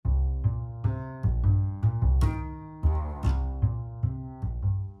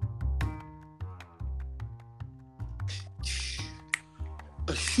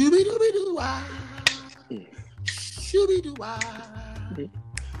Shooby dooby doo wah. Shooby doo wah.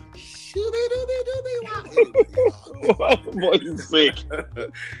 Shooby dooby dooby wah. Boy, you sick.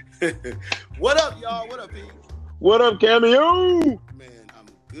 What up, y'all? What up, Pete? What up, Cameo? Man, I'm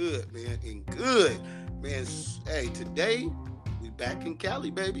good, man, and good. Man, hey, today we back in Cali,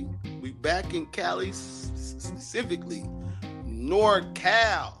 baby. We back in Cali, specifically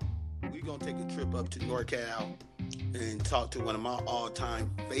NorCal. We're going to take a trip up to NorCal and talk to one of my all-time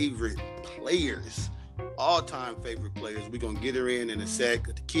favorite players. We're going to get her in a sec.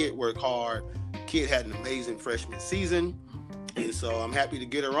 The kid worked hard. The kid had an amazing freshman season. And so I'm happy to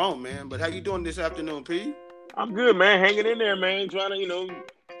get her on, man. But how you doing this afternoon, P? I'm good, man. Hanging in there, man. Trying to,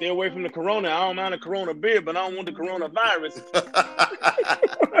 stay away from the corona. I don't mind the corona beer, but I don't want the coronavirus.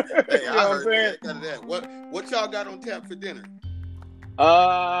 Hey, I heard that. What y'all got on tap for dinner?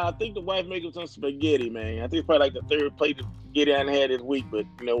 I think the wife making some spaghetti, man. I think it's probably like the third plate of spaghetti I had this week, but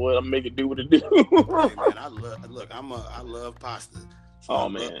you know what? I'm making do what it do. Hey, man, I love pasta. So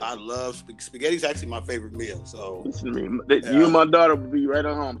man, I love spaghetti's actually my favorite meal. So listen to me. You and my daughter will be right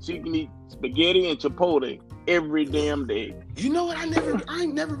at home. She can eat spaghetti and Chipotle every damn day. You know what? I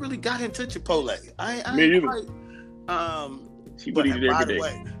never really got into Chipotle. Me either. She would eat it every day.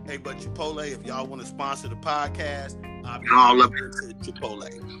 Way, hey, but Chipotle, if y'all want to sponsor the podcast, I'll be all up into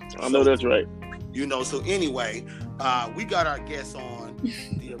Chipotle. I know that's right. So anyway, we got our guest on,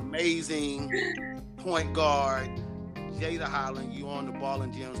 the amazing point guard, Jada Holland. You on the Ball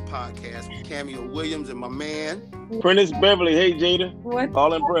and Gems podcast with Cameo Williams and my man Prentice Beverly. Hey Jada. What's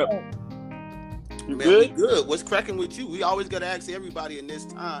All in prep. Man, good? We good. What's cracking with you? We always gotta ask everybody in these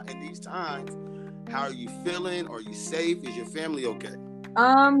times, how are you feeling? Are you safe? Is your family okay?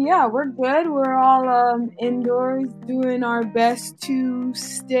 Yeah, we're good. We're all indoors doing our best to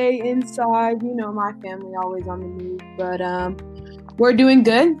stay inside. My family always on the move, but we're doing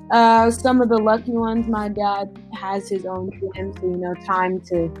good. Some of the lucky ones, my dad has his own gym, so time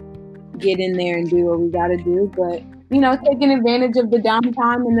to get in there and do what we gotta do. But taking advantage of the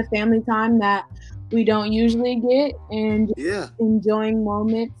downtime and the family time that we don't usually get, and just enjoying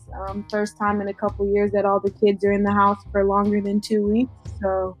moments. First time in a couple years that all the kids are in the house for longer than 2 weeks.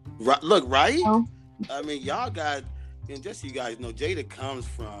 So look, right? I mean, y'all got, and just so you guys know, Jada comes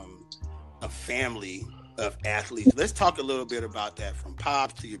from a family of athletes. Let's talk a little bit about that, from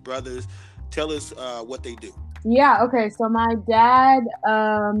pops to your brothers. Tell us what they do. Yeah, okay. So my dad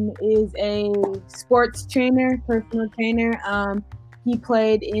is a sports trainer, personal trainer. He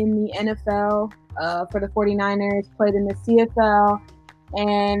played in the NFL for the 49ers, played in the CFL,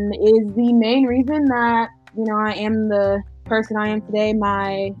 and is the main reason that, I am the person I am today.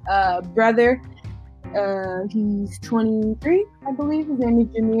 My brother, he's 23, I believe. His name is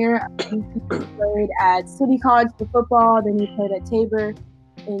Jameer. He played at City College for football. Then he played at Tabor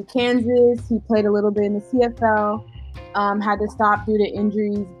in Kansas. He played a little bit in the CFL. Had to stop due to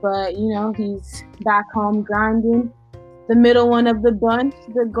injuries, but he's back home grinding. The middle one of the bunch,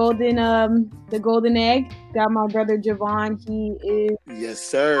 the golden egg. Got my brother Javon. He is yes,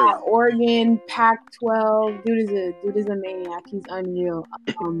 sir. At Oregon, Pac-12. Dude is a maniac. He's unreal.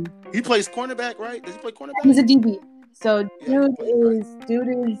 He plays cornerback, right? Does he play cornerback? He's a DB. So dude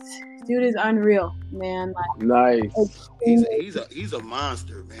is unreal, man. Nice. He's a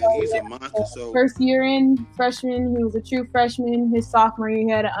monster, man. He's a monster. So first year in, freshman, he was a true freshman. His sophomore year, he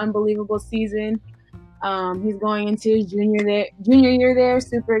had an unbelievable season. He's going into his junior year there.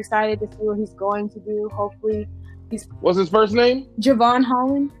 Super excited to see what he's going to do. Hopefully, What's his first name? Javon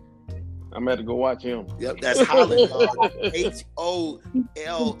Holland. I'm about to go watch him. Yep, that's Holland. Holland.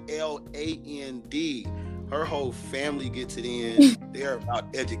 Her whole family gets it in. They're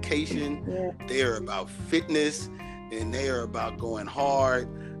about education. Yeah. They are about fitness, and they are about going hard.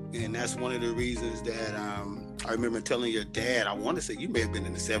 And that's one of the reasons that I remember telling your dad, I want to say you may have been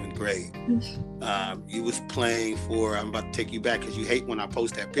in the 7th grade. You was playing for, I'm about to take you back because you hate when I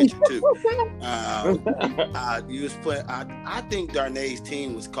post that picture too. You was playing, I think Darnay's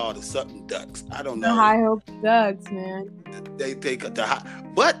team was called the Sutton Ducks. I don't know. The High Hope Ducks, man. They got the high,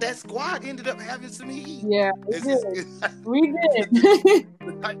 but that squad ended up having some heat. Yeah, we did.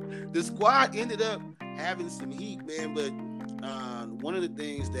 The squad ended up having some heat, man, but one of the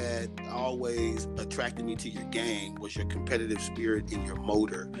things that always attracted me to your game was your competitive spirit and your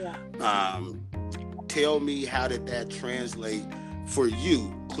motor. Yeah. Tell me, how did that translate for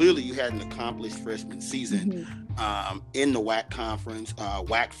you? Clearly, you had an accomplished freshman season in the WAC conference,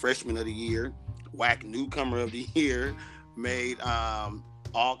 WAC Freshman of the Year, WAC Newcomer of the Year, made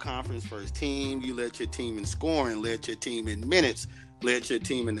all conference first team. You led your team in scoring, led your team in minutes, led your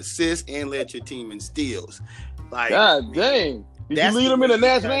team in assists, and led your team in steals. God dang. Did you lead them in the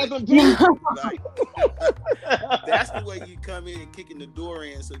national anthem too? Like, that's the way you come in and kicking the door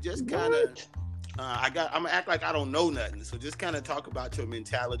in. So just kind of, I'm gonna act like I don't know nothing. So just kind of talk about your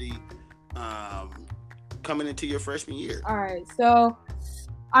mentality coming into your freshman year. All right. So,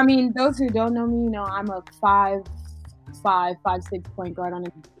 I mean, those who don't know me, I'm a 5'6" point guard on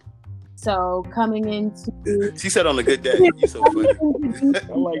a. So coming into, she said on a good day. You're so funny. I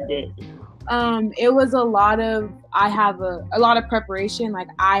like that. It was a lot of. I have a lot of preparation. Like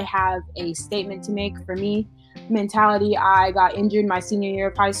I have a statement to make for me. Mentality. I got injured my senior year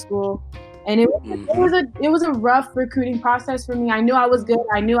of high school, and it was a rough recruiting process for me. I knew I was good.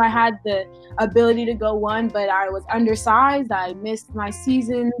 I knew I had the ability to go one, but I was undersized. I missed my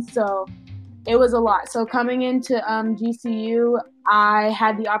season, so it was a lot. So coming into GCU, I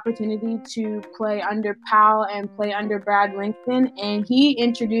had the opportunity to play under Powell and play under Brad Langston, and he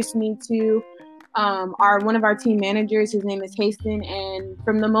introduced me to one of our team managers. His name is Haston, and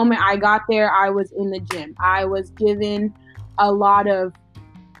from the moment I got there, I was in the gym. I was given a lot of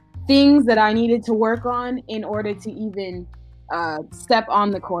things that I needed to work on in order to even step on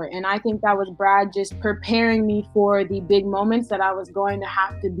the court. And I think that was Brad just preparing me for the big moments that I was going to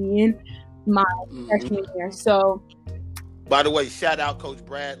have to be in my freshman year. So, by the way, shout out Coach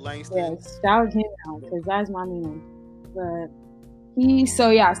Brad Langston. Yes, shout him out because that's my man. But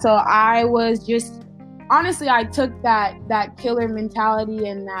so I was just honestly, I took that killer mentality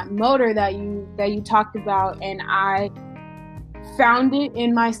and that motor that you talked about, and I found it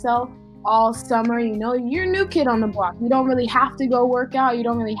in myself all summer. You're a new kid on the block. You don't really have to go work out. You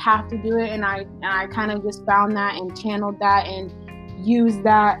don't really have to do it. And I kind of just found that and channeled that and used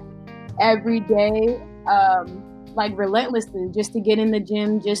that every day, like relentlessly, just to get in the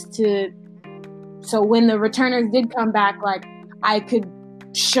gym, so when the returners did come back, like I could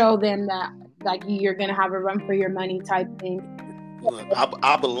show them that like you're gonna have a run for your money type thing. Look,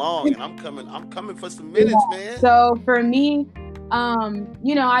 I belong, and I'm coming for some minutes, man. So for me,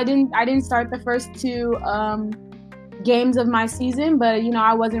 I didn't start the first two games of my season, but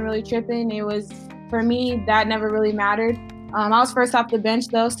I wasn't really tripping. It was, for me, that never really mattered. I was first off the bench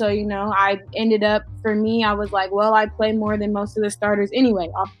though, so I ended up, for me, I was like, well, I play more than most of the starters anyway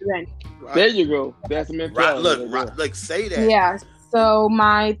off the bench. Right. There you go. That's a mentality. Look, say that. Yeah. So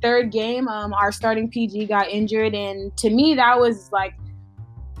my third game, our starting PG got injured, and to me that was like,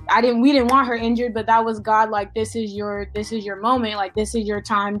 we didn't want her injured, but that was God, like, this is your moment, like this is your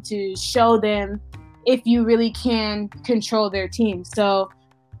time to show them if you really can control their team. So,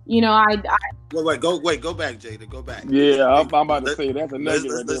 go back, Jada, go back. Yeah, I'm about to say that's a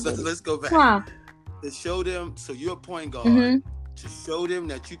negative. Let's go back. Huh. To show them, so you're a point guard, to show them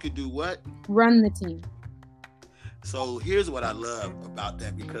that you could do what? Run the team. So here's what I love about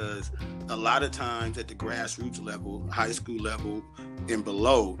that, because a lot of times at the grassroots level, high school level and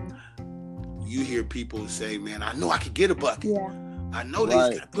below, you hear people say, man, I know I could get a bucket. Yeah. I know they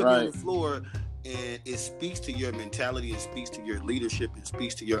just got to put me on the floor. And it speaks to your mentality, it speaks to your leadership, it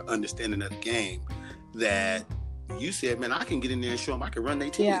speaks to your understanding of the game, that you said, man, I can get in there and show them I can run their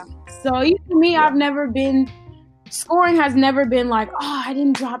team. Yeah. So for me, scoring has never been like, oh, I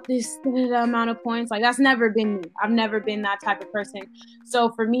didn't drop this amount of points. Like, that's never been me. I've never been that type of person. So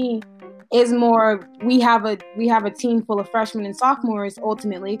for me, it's more, we have a team full of freshmen and sophomores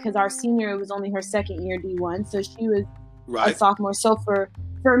ultimately, because our senior, it was only her second year D1. So she was a sophomore. So for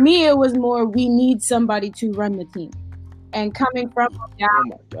me, it was more, we need somebody to run the team. And coming from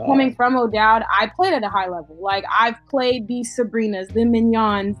O'Dowd, I played at a high level. Like, I've played the Sabrinas, the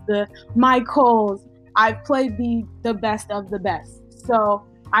Mignons, the Michaels. I've played the best of the best. So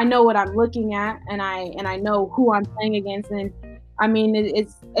I know what I'm looking at, and I know who I'm playing against. And I mean,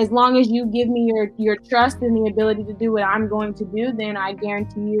 it's as long as you give me your trust and the ability to do what I'm going to do, then I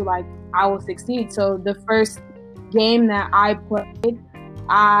guarantee you, like, I will succeed. So the first game that I played,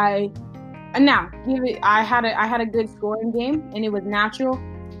 I had a good scoring game, and it was natural,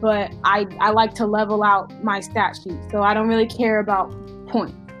 but I like to level out my stat sheet, so I don't really care about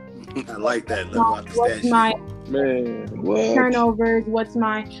points. I like that. Level out the stat sheet. Turnovers?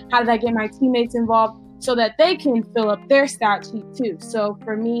 How did I get my teammates involved so that they can fill up their stat sheet too? So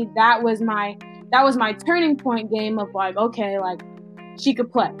for me, that was my turning point game of like, okay, like, she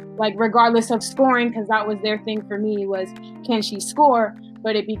could play, like, regardless of scoring, because that was their thing for me, was, can she score?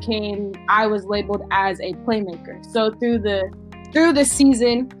 But it became, I was labeled as a playmaker. So through the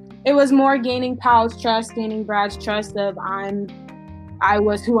season, it was more gaining Powell's trust, gaining Brad's trust of I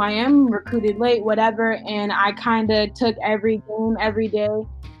was who I am, recruited late, whatever. And I kind of took every game, every day,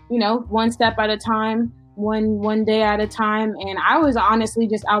 one step at a time, one day at a time. And I was honestly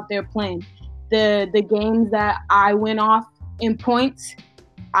just out there playing. The games that I went off in points,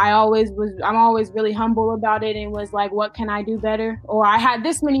 I'm always really humble about it and was like, what can I do better? Or I had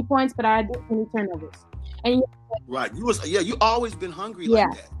this many points, but I had this many turnovers. And right, you always been hungry like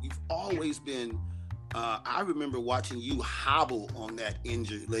that. You've always been. I remember watching you hobble on that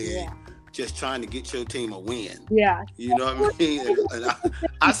injured leg, just trying to get your team a win. Yeah, you know what I mean. And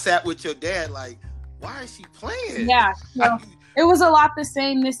I sat with your dad like, why is she playing? Yeah, so it was a lot the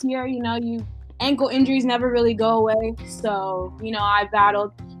same this year. Ankle injuries never really go away. So, I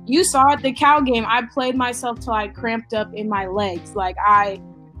battled. You saw at the Cal game, I played myself till I cramped up in my legs.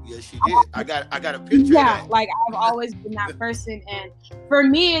 Yes, you did. I got a picture of that. I've always been that person. And for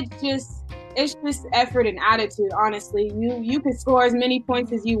me, it's just effort and attitude, honestly. You can score as many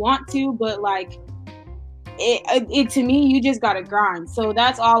points as you want to, but it to me, you just got to grind. So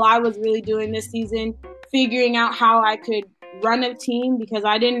that's all I was really doing this season, figuring out how I could run a team, because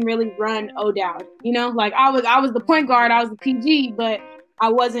I didn't really run O'Dowd. I was the point guard, I was the PG, but I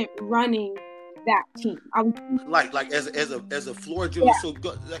wasn't running that team. I was as a floor general. So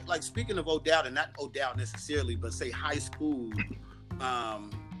like speaking of O'Dowd, and not O'Dowd necessarily, but say high school,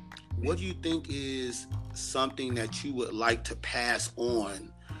 what do you think is something that you would like to pass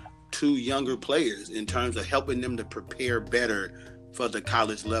on to younger players in terms of helping them to prepare better for the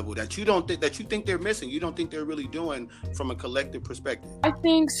college level that you think they're missing, you don't think they're really doing from a collective perspective? I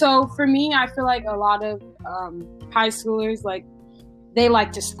think so. For me, I feel like a lot of high schoolers, they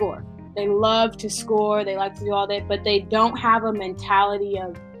like to score. They love to score. They like to do all that, but they don't have a mentality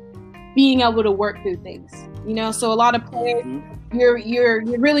of being able to work through things. So a lot of players, you're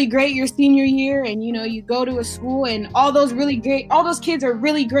really great your senior year, and you go to a school and all those kids are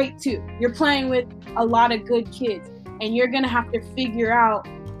really great too. You're playing with a lot of good kids, and you're gonna have to figure out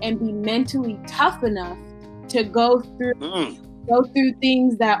and be mentally tough enough to go through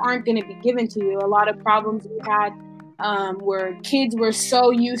things that aren't gonna be given to you. A lot of problems we had where kids were so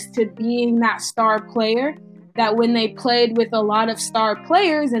used to being that star player that when they played with a lot of star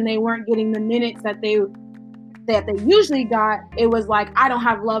players and they weren't getting the minutes that they usually got, it was like, I don't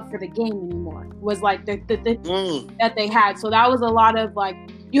have love for the game anymore. It was like the that they had. So that was a lot of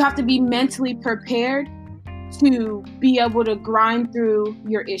you have to be mentally prepared to be able to grind through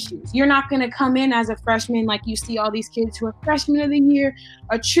your issues. You're not going to come in as a freshman like you see all these kids who are freshmen of the year,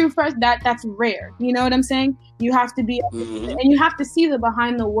 a true freshman. That's rare. You know what I'm saying? You have to be, and you have to see the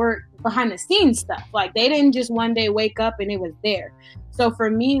behind the scenes stuff. They didn't just one day wake up and it was there. So for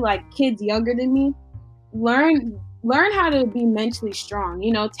me, kids younger than me, learn how to be mentally strong.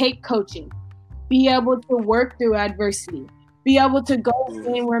 Take coaching, be able to work through adversity. Be able to go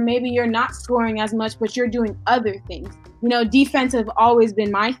in where maybe you're not scoring as much, but you're doing other things. Defense have always been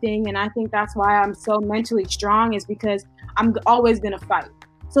my thing, and I think that's why I'm so mentally strong, is because I'm always going to fight.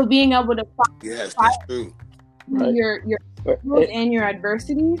 So being able to fight true. Your and your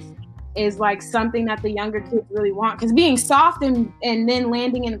adversities is something that the younger kids really want. Because being soft and then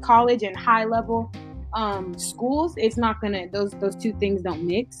landing in college and high level schools, it's not gonna. Those two things don't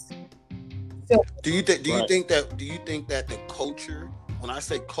mix. Do you think that the culture, when I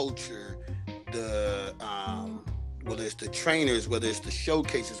say culture, the whether it's the trainers, whether it's the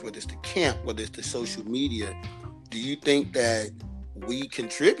showcases, whether it's the camp, whether it's the social media, do you think that we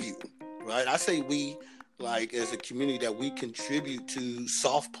contribute, right? I say we, as a community, that we contribute to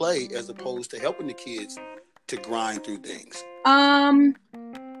soft play as opposed to helping the kids to grind through things?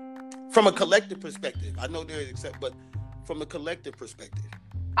 From a collective perspective, I know there is but from a collective perspective.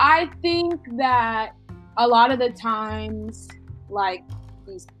 I think that a lot of the times,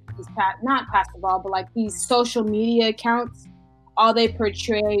 these not pass the ball, but these social media accounts, all they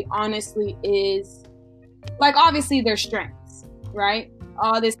portray honestly is obviously their strengths, right?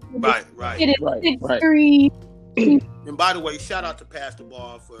 All this, right. 6'3". And by the way, shout out to Pastor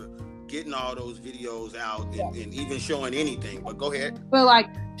Ball for getting all those videos out and even showing anything. But go ahead. But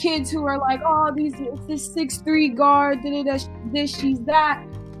kids who are this 6'3" guard, this, she's that.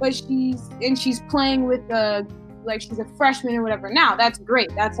 But she's playing with she's a freshman or whatever. Now that's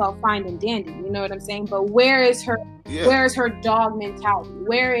great. That's all fine and dandy. You know what I'm saying? But where is her dog mentality?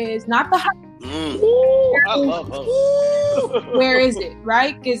 Where is not the I love her. Where is it?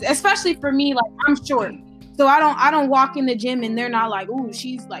 Right? Because especially for me, I'm short. So I don't walk in the gym and they're not ooh,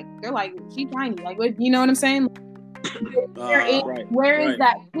 she's they're she's tiny. You know what I'm saying? Where is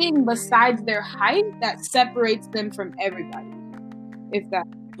that thing besides their height that separates them from everybody? If that.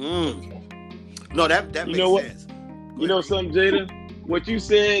 No, that makes sense. You know something, Jada? What you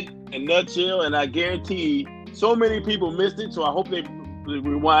said in a nutshell, and I guarantee so many people missed it, so I hope they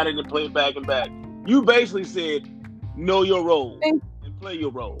rewind it and play it back and back. You basically said, know your role and play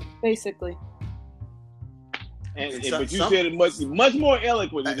your role. Basically. But you said it much more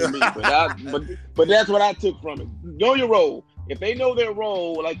eloquently than me. But that's what I took from it. Know your role. If they know their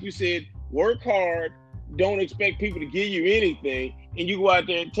role, like you said, work hard. Don't expect people to give you anything, and you go out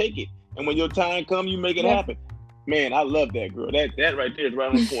there and take it. And when your time comes, you make it happen. Man, I love that girl. That right there is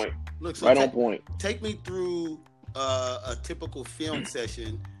right on point. Look, so on point. Take me through a typical film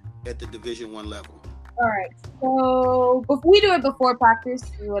session at the Division I level. All right. So we do it before practice,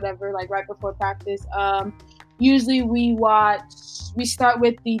 whatever, like right before practice. Usually we start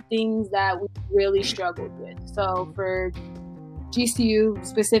with the things that we really struggled with. So for GCU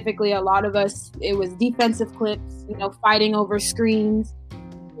specifically, a lot of us, it was defensive clips, fighting over screens,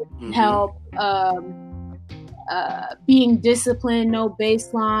 help, being disciplined, no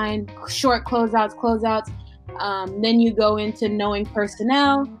baseline, short closeouts. Then you go into knowing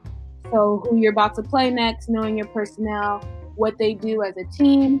personnel, so who you're about to play next, knowing your personnel, what they do as a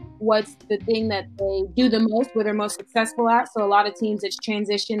team, what's the thing that they do the most, what they're most successful at. So a lot of teams, it's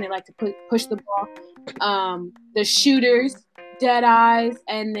transition, they like to push the ball. The shooters, dead eyes,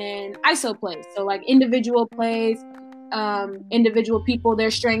 and then ISO plays. So like individual plays, individual people,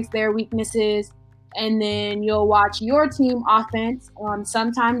 their strengths, their weaknesses, and then you'll watch your team offense.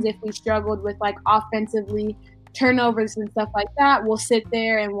 Sometimes if we struggled with like offensively turnovers and stuff like that, we'll sit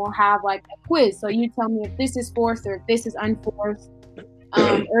there and we'll have like a quiz. So you tell me if this is forced or if this is unforced.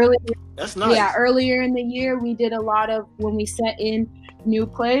 Earlier, that's nice. Yeah, earlier in the year we did a lot of, when we set in new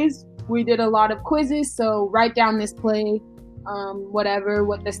plays, we did a lot of quizzes. So write down this play, what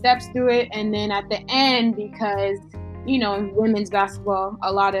the steps through it, and then at the end, because in women's basketball,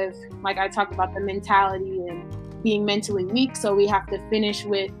 a lot of, like I talked about, the mentality and being mentally weak, so we have to finish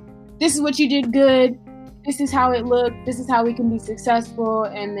with, this is what you did good, this is how it looked, this is how we can be successful,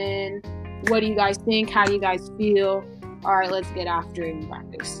 and then what do you guys think, how do you guys feel, all right, let's get after it in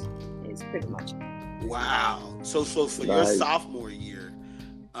practice. It's pretty much it. Wow. So for your sophomore year,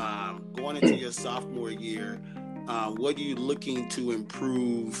 going into your sophomore year, what are you looking to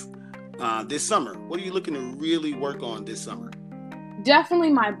improve this summer? What are you looking to really work on this summer?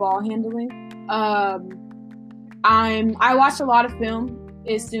 Definitely my ball handling. I watched a lot of film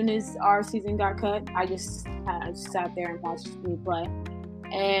as soon as our season got cut. I just sat there and watched me play.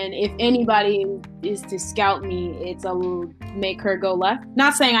 And if anybody is to scout me, it's a make her go left.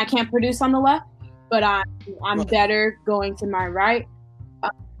 Not saying I can't produce on the left, but I'm better going to my right.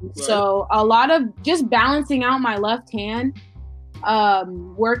 So a lot of just balancing out my left hand,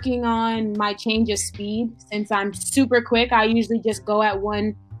 working on my change of speed. Since I'm super quick, I usually just go at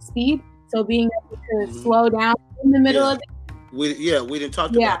one speed. So being able to slow down in the middle of it. We didn't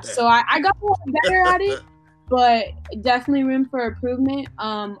talk about that. So I got better at it, but definitely room for improvement.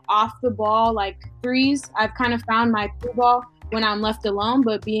 Off the ball, like threes, I've kind of found my through ball when I'm left alone,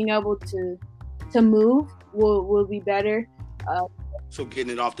 but being able to move will be better. So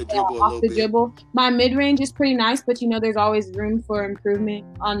getting it off the dribble a little bit. Dribble. My mid-range is pretty nice, but there's always room for improvement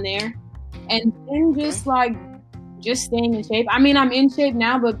on there. And then just staying in shape. I mean, I'm in shape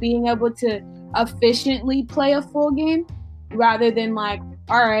now, but being able to efficiently play a full game rather than like,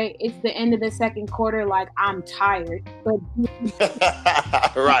 all right, it's the end of the second quarter, like I'm tired. But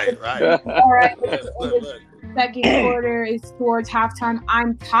right. All right, second quarter is towards halftime.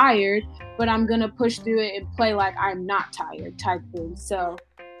 I'm tired, but I'm gonna push through it and play like I'm not tired, type thing. So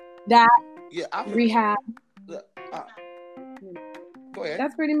that rehab. Go ahead.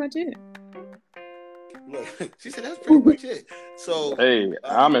 That's pretty much it. Look, she said that's pretty much it. So hey,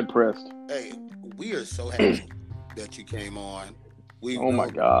 I'm impressed. Hey, we are so happy that you came on. We've my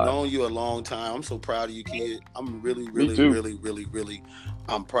God, known you a long time. I'm so proud of you, kid. I'm really,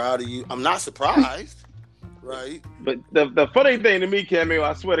 I'm proud of you. I'm not surprised, right? But the funny thing to me, Camille,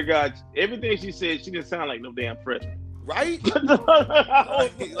 I swear to God, everything she said, she didn't sound like no damn freshman. Right?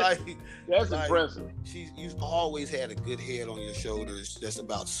 That's impressive. You've always had a good head on your shoulders. That's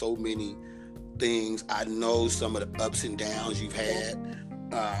about so many things. I know some of the ups and downs you've had,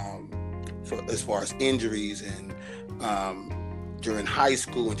 as far as injuries and during high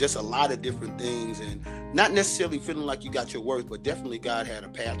school and just a lot of different things, and not necessarily feeling like you got your worth, but definitely God had a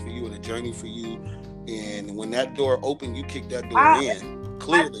path for you and a journey for you. And when that door opened, you kicked that door in,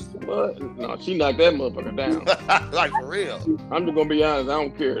 clearly. No, she knocked that motherfucker down. Like, for real. I'm just going to be honest, I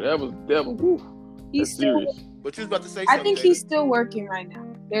don't care. That was woo. That's serious. But you was about to say something. I think he's still working right now.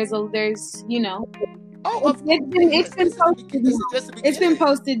 There's you know. Oh, it's been posted. It's been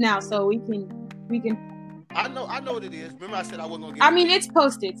posted now, so we can. I know what it is. Remember, I said I wasn't gonna get. I mean, it's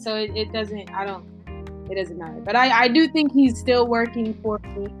posted, so it doesn't. It doesn't matter. But I do think he's still working for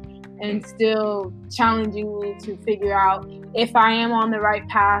me and still challenging me to figure out if I am on the right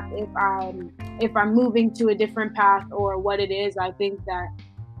path, if I'm if I'm moving to a different path or what it is, I think that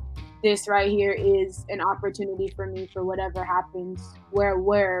this right here is an opportunity for me for whatever happens, where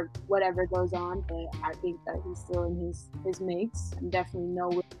whatever goes on. But I think that he's still in his makes. I'm definitely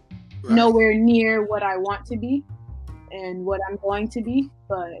nowhere near what I want to be and what I'm going to be.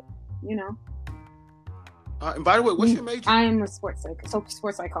 But you know. And by the way, what's your major? I am a sports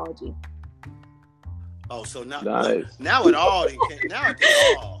psychology. Oh, so now nice. Now it all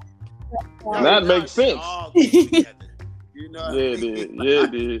that makes sense. You know, yeah,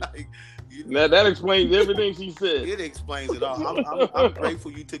 it did. Like, now that explains everything she said. It explains it all. I'm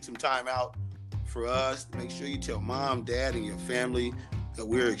grateful you took some time out for us. Make sure you tell mom, dad, and your family that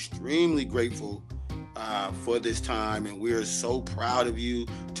we're extremely grateful for this time, and we're so proud of you.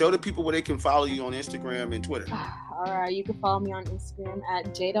 Tell the people where they can follow you on Instagram and Twitter. All right, you can follow me on Instagram at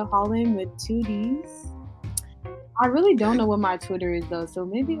Jada Holland with 2 D's. I really don't know what my Twitter is though, so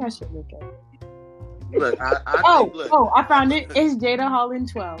maybe I should look at it. Look, I found it. It's Jada Holland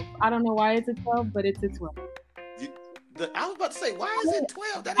 12. I don't know why it's a 12, but it's a 12. I was about to say, why is it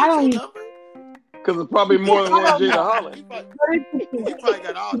 12? That ain't your number. Because it's probably more than one Jada Holland. He probably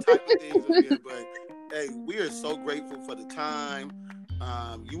got all types of things in here, but hey, we are so grateful for the time.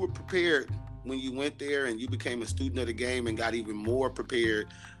 You were prepared when you went there, and you became a student of the game and got even more prepared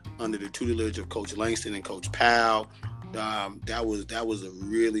under the tutelage of Coach Langston and Coach Powell. That was a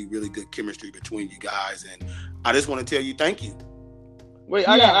really, really good chemistry between you guys, and I just want to tell you thank you. Wait,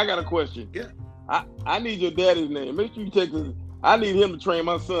 I got a question. Yeah, I need your daddy's name. Make sure you text us. I need him to train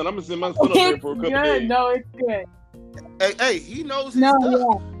my son. I'm gonna send my son up there for a couple days. No, it's good. Hey, he knows his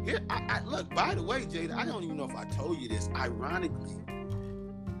stuff. Yeah. I look. By the way, Jada, I don't even know if I told you this. Ironically,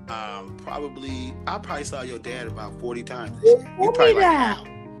 I probably saw your dad about 40 times this year. You're probably like, wow.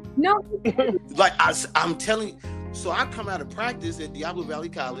 No, like I'm telling you. So I come out of practice at Diablo Valley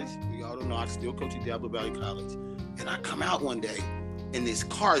College. Y'all don't know, I still coach at Diablo Valley College. And I come out one day, and this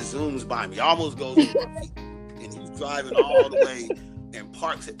car zooms by me, almost goes over my feet. And he's driving all the way and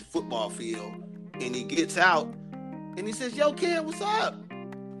parks at the football field. And he gets out, and he says, "Yo, Ken, what's up?"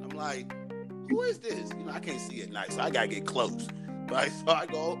 And I'm like, "Who is this?" You know, I can't see at night, so I got to get close. Right? So I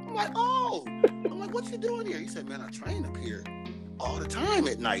go, I'm like, "Oh." I'm like, "What you doing here?" He said, "Man, I train up here all the time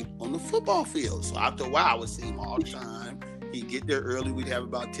at night on the football field." So after a while, I would see him all the time. He'd get there early. We'd have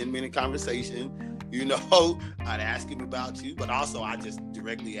about 10-minute conversation. You know, I'd ask him about you, but also I just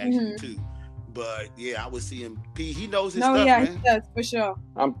directly ask him too. But yeah, I would see him. He knows his stuff, man. He does, for sure.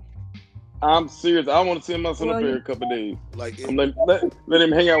 I'm serious. I want to send my son up there a couple of days. Like let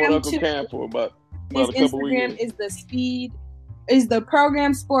him hang out with Uncle Cam for about a couple weeks. His Instagram is the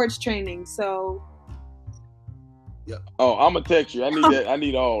program sports training. So. Yeah. Oh, I'm gonna text you. I need that. I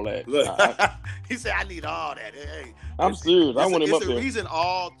need all that. Look, he said, "I need all that." Hey, I'm serious. I want him up there. It's the reason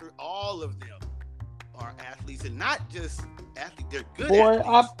all of them are athletes, and not just athletes. They're good. Boy,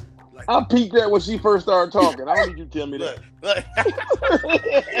 athletes. I peeped that when she first started talking. I don't need you to tell me that.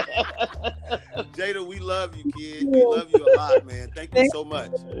 Jada, we love you, kid. We love you a lot, man. Thank you so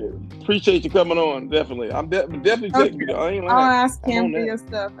much. Appreciate you coming on. Definitely. I'm definitely texting you. I ain't lying. I'll ask Cam for your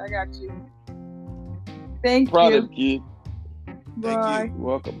stuff. I got you. Thank you. Proud of you, kid. Thank Bye. you.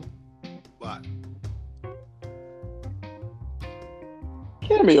 Welcome. Bye.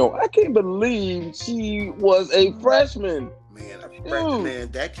 Cameo, I can't believe she was a freshman. Man,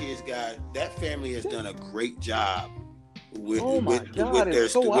 that family has done a great job with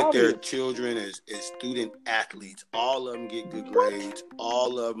their children as student athletes. All of them get good grades.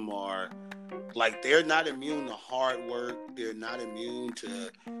 All of them are they're not immune to hard work. They're not immune to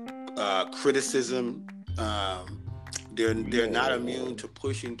criticism. They're not immune to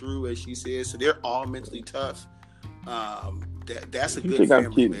pushing through, as she says. So they're all mentally tough. That's a good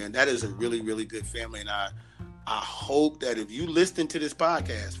family, man. That is a really, really good family, and I hope that if you listen to this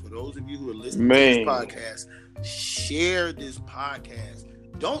podcast, for those of you who are listening to this podcast, share this podcast.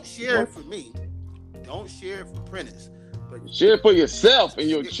 Don't share it for me. Don't share it for Prentice. But share it for yourself and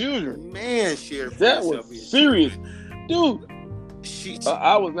your children. Man, share it for that yourself. That was serious. Dude,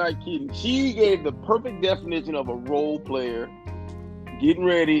 I was not kidding. She gave the perfect definition of a role player getting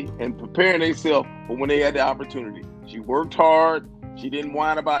ready and preparing themselves for when they had the opportunity. She worked hard. She didn't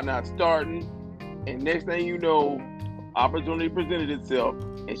whine about not starting. And next thing you know, opportunity presented itself,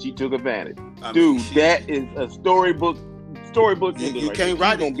 and she took advantage. That is a storybook. You can't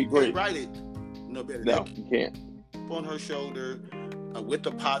write it. You can't write it no better. No, you can't. On her shoulder, with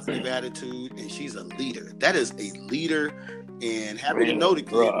a positive attitude, and she's a leader. That is a leader, and happy to know the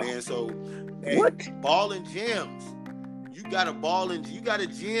kid, man. So, ball and gems. You got a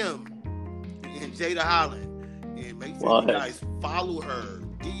gym in Jada Holland, and make sure you guys follow her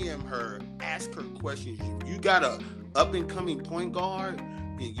DM her, ask her questions. You got a up and coming point guard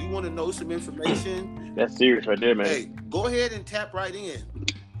and you want to know some information. That's serious right there, man. Hey, go ahead and tap right in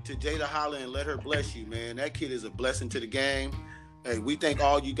to Jada Holler and let her bless you, man. That kid is a blessing to the game. Hey, we thank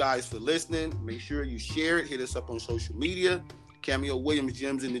all you guys for listening. Make sure you share it. Hit us up on social media. Cameo Williams,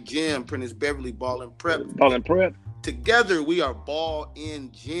 Gems in the Gym, Prentice Beverly, Ball and Prep. Ball and Prep. Together, we are Ball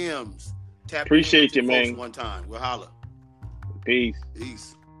in Gems. Tap Appreciate in you, folks man. one time. We'll holler. Peace.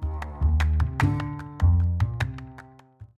 Peace.